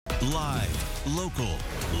Live, local,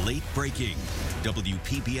 late breaking.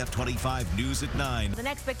 WPBF 25 News at 9. The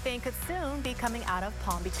next big thing could soon be coming out of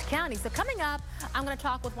Palm Beach County. So coming up, I'm going to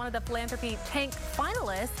talk with one of the Philanthropy Tank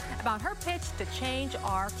finalists about her pitch to change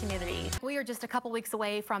our community. We are just a couple weeks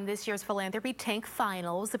away from this year's Philanthropy Tank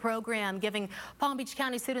Finals, the program giving Palm Beach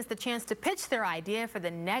County students the chance to pitch their idea for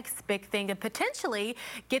the next big thing and potentially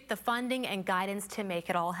get the funding and guidance to make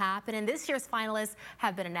it all happen. And this year's finalists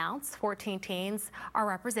have been announced. 14 teens are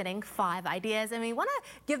representing 5 ideas, and we want to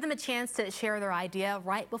give them a chance to share their idea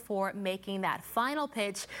right before making that final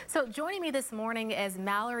pitch. So joining me this morning is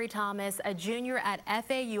Mallory Thomas, a junior at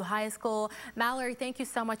FAU High School. Mallory, thank you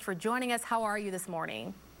so much for joining us. How are you this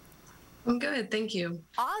morning? I'm good, thank you.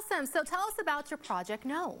 Awesome. So tell us about your project,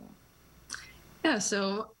 GNOME. Yeah,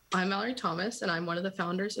 so I'm Mallory Thomas, and I'm one of the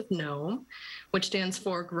founders of GNOME, which stands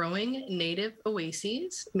for Growing Native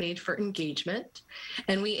Oases Made for Engagement.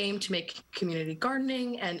 And we aim to make community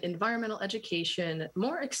gardening and environmental education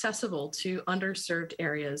more accessible to underserved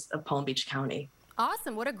areas of Palm Beach County.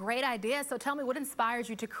 Awesome. What a great idea. So tell me, what inspires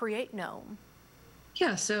you to create GNOME?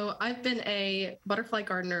 Yeah, so I've been a butterfly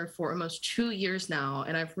gardener for almost 2 years now,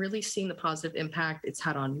 and I've really seen the positive impact it's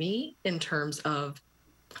had on me in terms of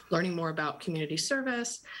learning more about community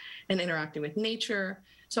service and interacting with nature.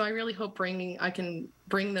 So I really hope I can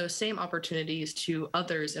bring those same opportunities to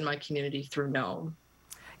others in my community through GNOME.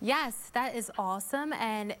 Yes, that is awesome.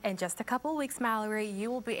 And in just a couple of weeks, Mallory, you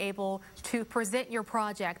will be able to present your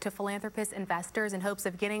project to philanthropist investors in hopes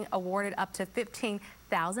of getting awarded up to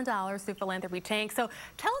 $15,000 through Philanthropy Tank. So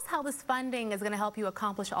tell us how this funding is going to help you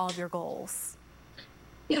accomplish all of your goals.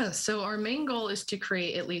 Yeah, so our main goal is to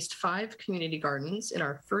create at least 5 community gardens in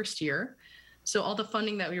our first year. So all the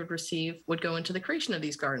funding that we would receive would go into the creation of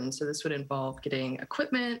these gardens. So this would involve getting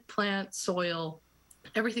equipment, plants, soil,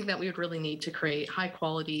 everything that we would really need to create high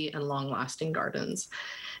quality and long lasting gardens.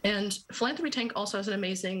 And Philanthropy Tank also has an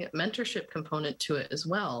amazing mentorship component to it as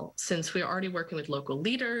well, since we are already working with local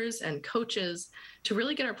leaders and coaches to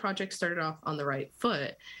really get our project started off on the right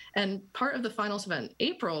foot. And part of the finals event in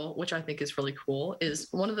April, which I think is really cool, is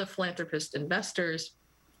one of the philanthropist investors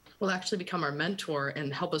will actually become our mentor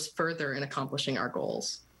and help us further in accomplishing our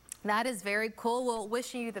goals. That is very cool. Well,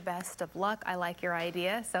 wishing you the best of luck. I like your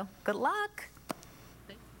idea, so good luck.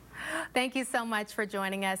 Thank you so much for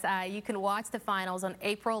joining us. You can watch the finals on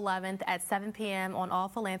April 11th at 7 p.m. on all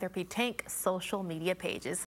Philanthropy Tank social media pages.